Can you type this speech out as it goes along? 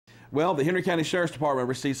Well, the Henry County Sheriff's Department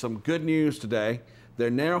received some good news today. They're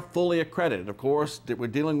now fully accredited. Of course, we're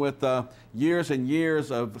dealing with years and years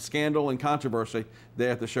of scandal and controversy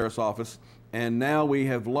there at the Sheriff's Office, and now we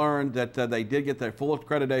have learned that they did get their full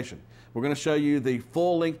accreditation. We're going to show you the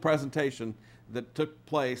full-length presentation that took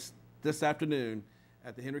place this afternoon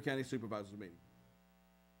at the Henry County Supervisors meeting.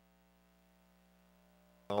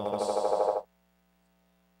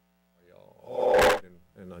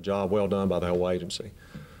 And a job well done by the whole agency.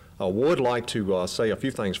 I would like to say a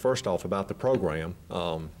few things first off about the program.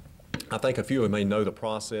 I think a few of you may know the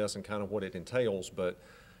process and kind of what it entails, but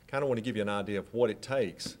kind of want to give you an idea of what it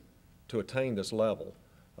takes to attain this level.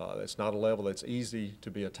 It's not a level that's easy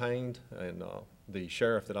to be attained, and the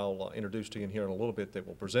sheriff that I'll introduce to you in here in a little bit that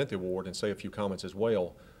will present the award and say a few comments as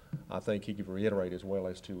well, I think he could reiterate as well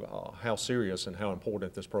as to how serious and how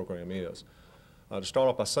important this program is. To start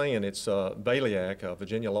off by saying it's VALIAC,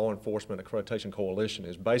 Virginia Law Enforcement Accreditation Coalition,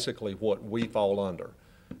 is basically what we fall under.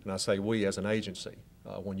 And I say we as an agency.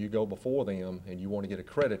 When you go before them and you want to get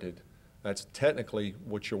accredited, that's technically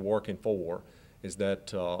what you're working for, is that,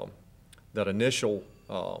 that initial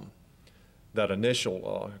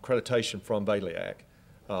accreditation from VALIAC,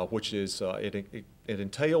 which is, it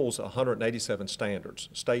entails 187 standards,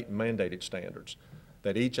 state mandated standards,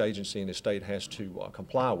 that each agency in the state has to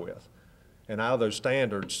comply with. And out of those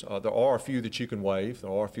standards, there are a few that you can waive,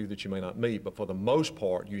 there are a few that you may not meet, but for the most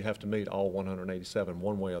part, you have to meet all 187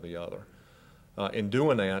 one way or the other. In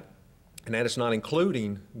doing that, and that is not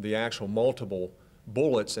including the actual multiple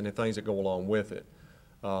bullets and the things that go along with it.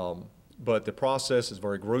 But the process is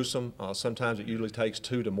very gruesome. Sometimes it usually takes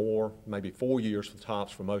 2 to more, maybe 4 years for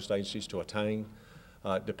tops for most agencies to attain.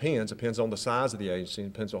 It depends on the size of the agency,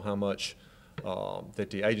 it depends on how much that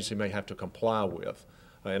the agency may have to comply with.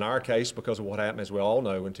 In our case, because of what happened, as we all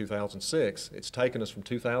know, in 2006, it's taken us from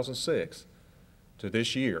 2006 to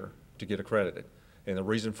this year to get accredited. And the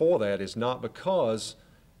reason for that is not because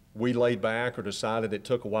we laid back or decided it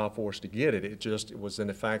took a while for us to get it. It was in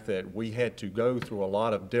the fact that we had to go through a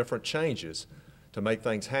lot of different changes to make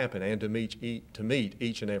things happen and to meet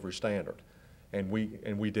each and every standard. And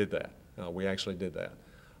we did that. We actually did that.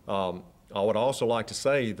 I would also like to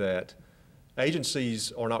say that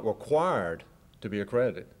agencies are not required to be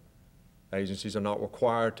accredited. Agencies are not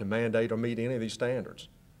required to mandate or meet any of these standards.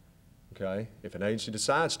 Okay? If an agency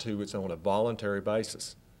decides to, it's on a voluntary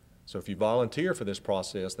basis. So if you volunteer for this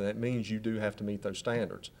process, then that means you do have to meet those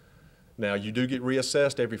standards. Now, you do get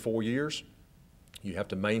reassessed every 4 years. You have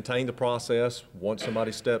to maintain the process. Once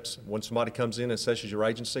somebody comes in and assesses your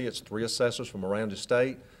agency, it's 3 assessors from around the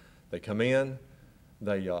state. They come in,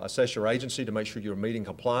 they assess your agency to make sure you're meeting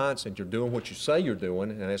compliance and you're doing what you say you're doing,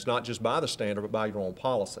 and it's not just by the standard, but by your own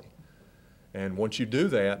policy. And once you do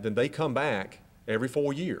that, then they come back every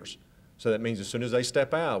 4 years. So that means as soon as they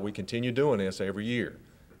step out, we continue doing this every year.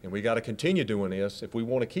 And we got to continue doing this if we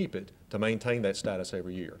want to keep it, to maintain that status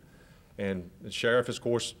every year. And the sheriff, of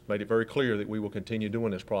course, made it very clear that we will continue doing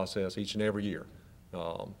this process each and every year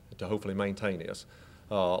to hopefully maintain this.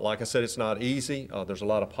 Like I said, it's not easy. There's a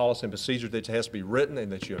lot of policy and procedures that has to be written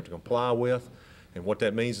and that you have to comply with. And what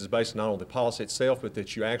that means is based not on the policy itself, but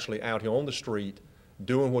that you're actually out here on the street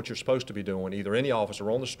doing what you're supposed to be doing, either in the office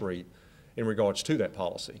or on the street, in regards to that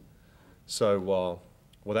policy. So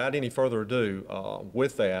without any further ado,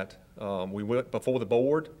 with that, we went before the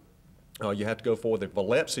board. You have to go for the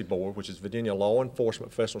VALEPSI board, which is Virginia Law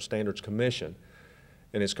Enforcement Professional Standards Commission.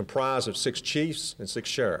 And it's comprised of 6 chiefs and 6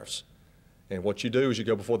 sheriffs. And what you do is you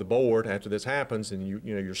go before the board after this happens, and you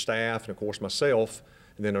know, your staff and of course myself,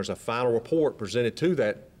 and then there's a final report presented to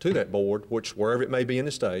that board, which wherever it may be in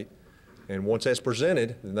the state. And once that's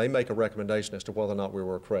presented, then they make a recommendation as to whether or not we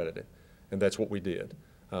were accredited. And that's what we did.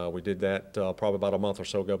 We did that probably about a month or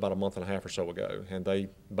so ago, about a month and a half or so ago. And they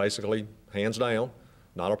basically, hands down,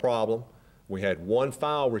 not a problem. We had 1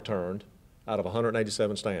 file returned out of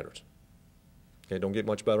 187 standards. Okay, don't get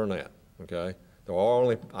much better than that, okay? There are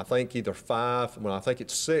only, I think, either 5, well, I think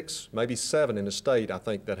it's 6, maybe 7 in the state, I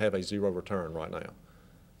think, that have a 0 return right now,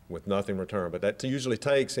 with nothing returned. But that usually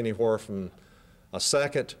takes anywhere from a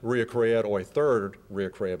 2nd reaccred or a 3rd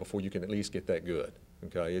reaccred before you can at least get that good,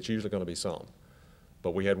 okay? It's usually going to be some.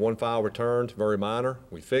 But we had 1 file returned, very minor.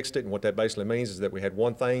 We fixed it, and what that basically means is that we had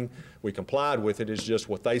one thing, we complied with it. It's just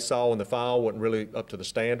what they saw in the file wasn't really up to the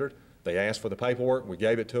standard. They asked for the paperwork, we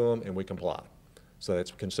gave it to them, and we complied. So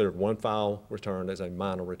that's considered 1 file returned as a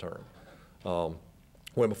minor return.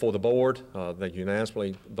 Went before the board. They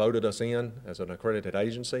unanimously voted us in as an accredited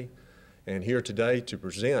agency. And here today to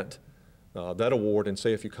present that award and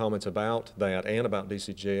say a few comments about that and about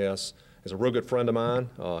DCJS is a real good friend of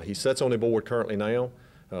mine. He sits on the board currently now.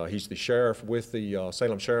 He's the sheriff with the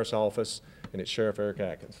Salem Sheriff's Office, and it's Sheriff Eric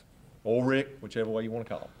Atkins. Or Rick, whichever way you want to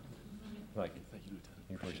call him. Thank you. Thank you,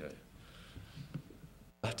 Lieutenant. Appreciate it.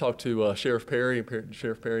 I talked to Sheriff Perry, and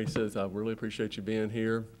Sheriff Perry says, I really appreciate you being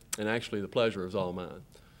here, and actually the pleasure is all mine.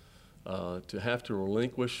 To have to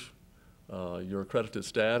relinquish your accredited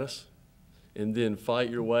status and then fight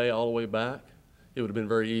your way all the way back, it would have been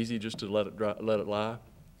very easy just to let it lie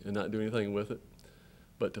and not do anything with it.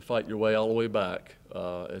 But to fight your way all the way back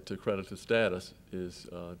to accredited status is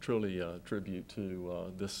truly a tribute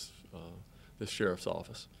to this sheriff's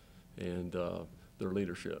office and their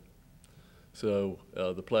leadership. So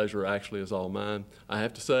the pleasure actually is all mine. I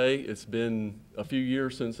have to say, it's been a few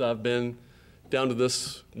years since I've been down to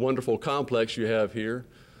this wonderful complex you have here,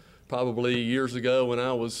 probably years ago when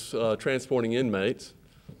I was transporting inmates.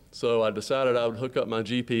 So I decided I would hook up my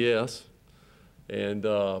GPS and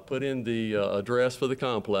put in the address for the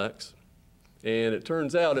complex. And it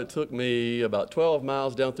turns out it took me about 12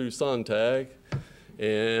 miles down through Sontag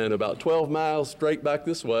and about 12 miles straight back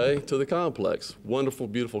this way to the complex. Wonderful,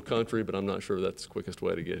 beautiful country, but I'm not sure that's the quickest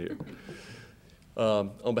way to get here.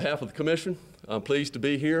 On behalf of the commission, I'm pleased to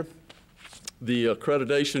be here. The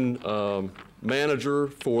accreditation manager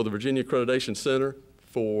for the Virginia Accreditation Center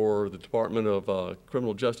for the Department of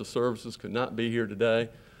Criminal Justice Services could not be here today.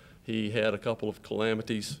 He had a couple of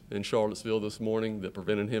calamities in Charlottesville this morning that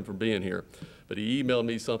prevented him from being here. But he emailed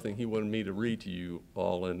me something he wanted me to read to you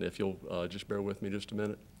all, and if you'll just bear with me just a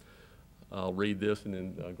minute, I'll read this and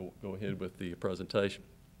then go ahead with the presentation.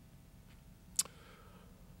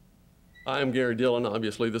 I am Gary Dillon,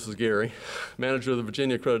 obviously this is Gary, manager of the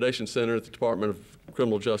Virginia Accreditation Center at the Department of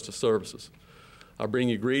Criminal Justice Services. I bring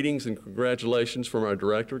you greetings and congratulations from our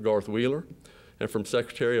director, Garth Wheeler, and from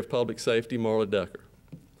Secretary of Public Safety, Marla Decker.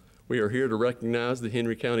 We are here to recognize the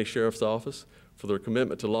Henry County Sheriff's Office for their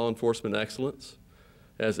commitment to law enforcement excellence,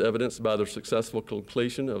 as evidenced by their successful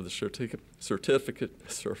completion of the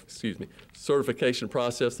certification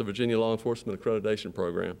process, the Virginia Law Enforcement Accreditation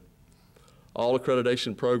Program. All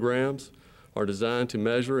accreditation programs are designed to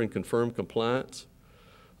measure and confirm compliance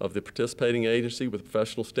of the participating agency with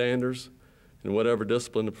professional standards in whatever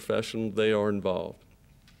discipline of profession they are involved.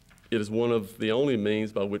 It is one of the only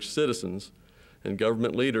means by which citizens and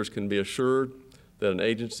government leaders can be assured that an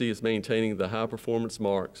agency is maintaining the high performance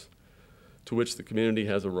marks to which the community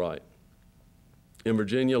has a right. In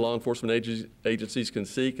Virginia, law enforcement agencies can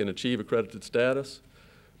seek and achieve accredited status,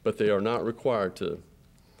 but they are not required to.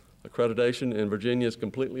 Accreditation in Virginia is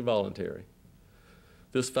completely voluntary.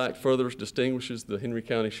 This fact further distinguishes the Henry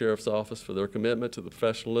County Sheriff's Office for their commitment to the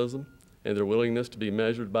professionalism and their willingness to be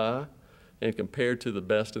measured by and compared to the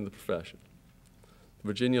best in the profession. The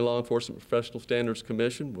Virginia Law Enforcement Professional Standards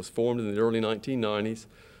Commission was formed in the early 1990s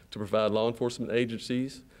to provide law enforcement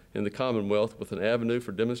agencies in the Commonwealth with an avenue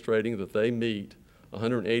for demonstrating that they meet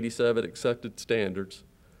 187 accepted standards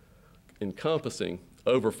encompassing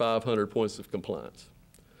over 500 points of compliance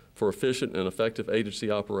for efficient and effective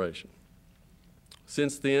agency operation.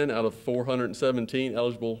 Since then, out of 417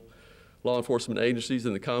 eligible law enforcement agencies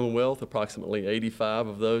in the Commonwealth, approximately 85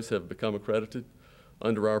 of those have become accredited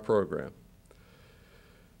under our program.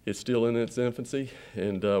 It's still in its infancy,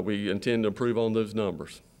 and we intend to improve on those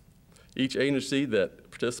numbers. Each agency that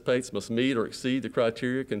participates must meet or exceed the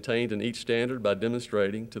criteria contained in each standard by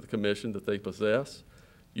demonstrating to the Commission that they possess,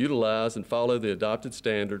 utilize, and follow the adopted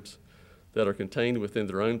standards that are contained within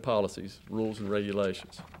their own policies, rules, and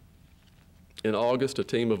regulations. In August, a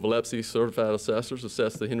team of Vallepsi certified assessors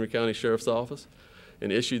assessed the Henry County Sheriff's Office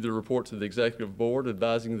and issued the report to the Executive Board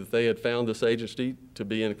advising that they had found this agency to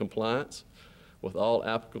be in compliance with all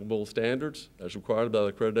applicable standards as required by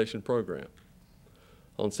the accreditation program.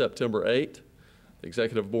 On September 8, the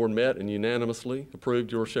Executive Board met and unanimously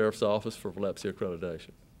approved your Sheriff's Office for Vallepsi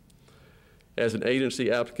accreditation. As an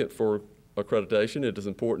agency applicant for accreditation, it is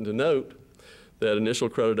important to note that initial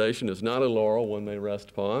accreditation is not a laurel one may rest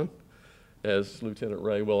upon, as Lieutenant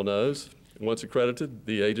Ray well knows. Once accredited,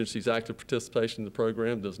 the agency's active participation in the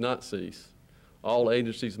program does not cease. All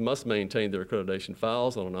agencies must maintain their accreditation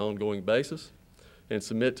files on an ongoing basis and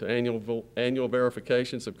submit to annual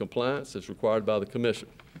verifications of compliance as required by the Commission.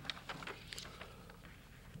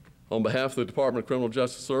 On behalf of the Department of Criminal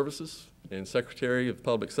Justice Services and Secretary of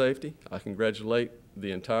Public Safety, I congratulate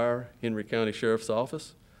the entire Henry County Sheriff's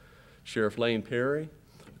Office, Sheriff Lane Perry,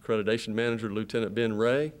 Accreditation Manager Lieutenant Ben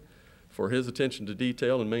Ray, for his attention to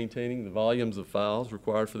detail in maintaining the volumes of files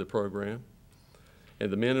required for the program, and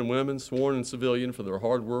the men and women, sworn and civilian, for their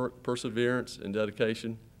hard work, perseverance, and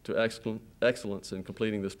dedication to excellence in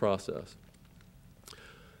completing this process.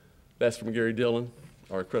 That's from Gary Dillon,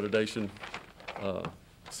 our Accreditation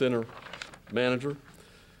Center Manager.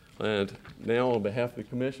 And now, on behalf of the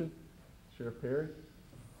commission, Sheriff Perry.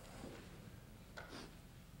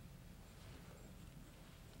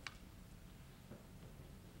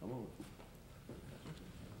 Come on.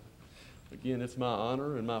 Again, it's my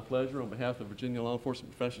honor and my pleasure on behalf of the Virginia Law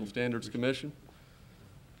Enforcement Professional Standards Commission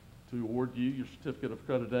to award you your certificate of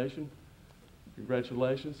accreditation.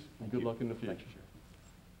 Congratulations and good luck in the future.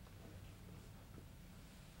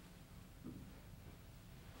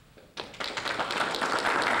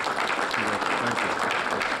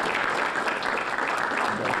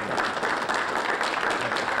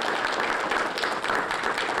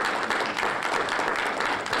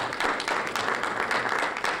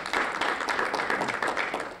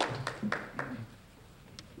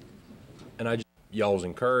 And y'all's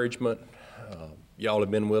encouragement, y'all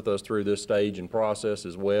have been with us through this stage and process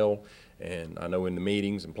as well. And I know in the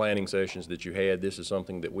meetings and planning sessions that you had, this is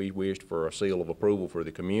something that we wished for a seal of approval for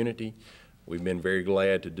the community. We've been very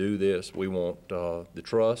glad to do this. We want the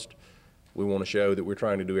trust. We want to show that we're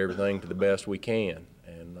trying to do everything to the best we can.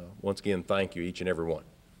 And once again, thank you, each and every one.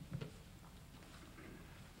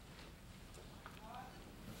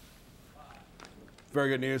 Very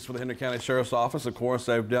good news for the Henry County Sheriff's Office. Of course,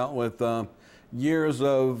 they've dealt with years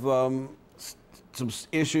of some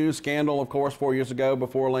issues, scandal, of course, 4 years ago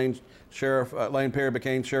before Lane Perry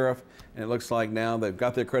became sheriff, and it looks like now they've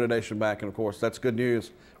got the accreditation back, and of course, that's good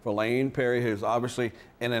news for Lane Perry, who's obviously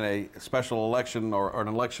in a special election or an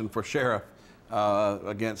election for sheriff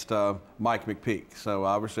against Mike McPeak. So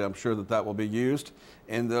obviously, I'm sure that will be used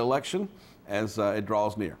in the election as it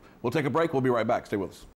draws near. We'll take a break. We'll be right back. Stay with us.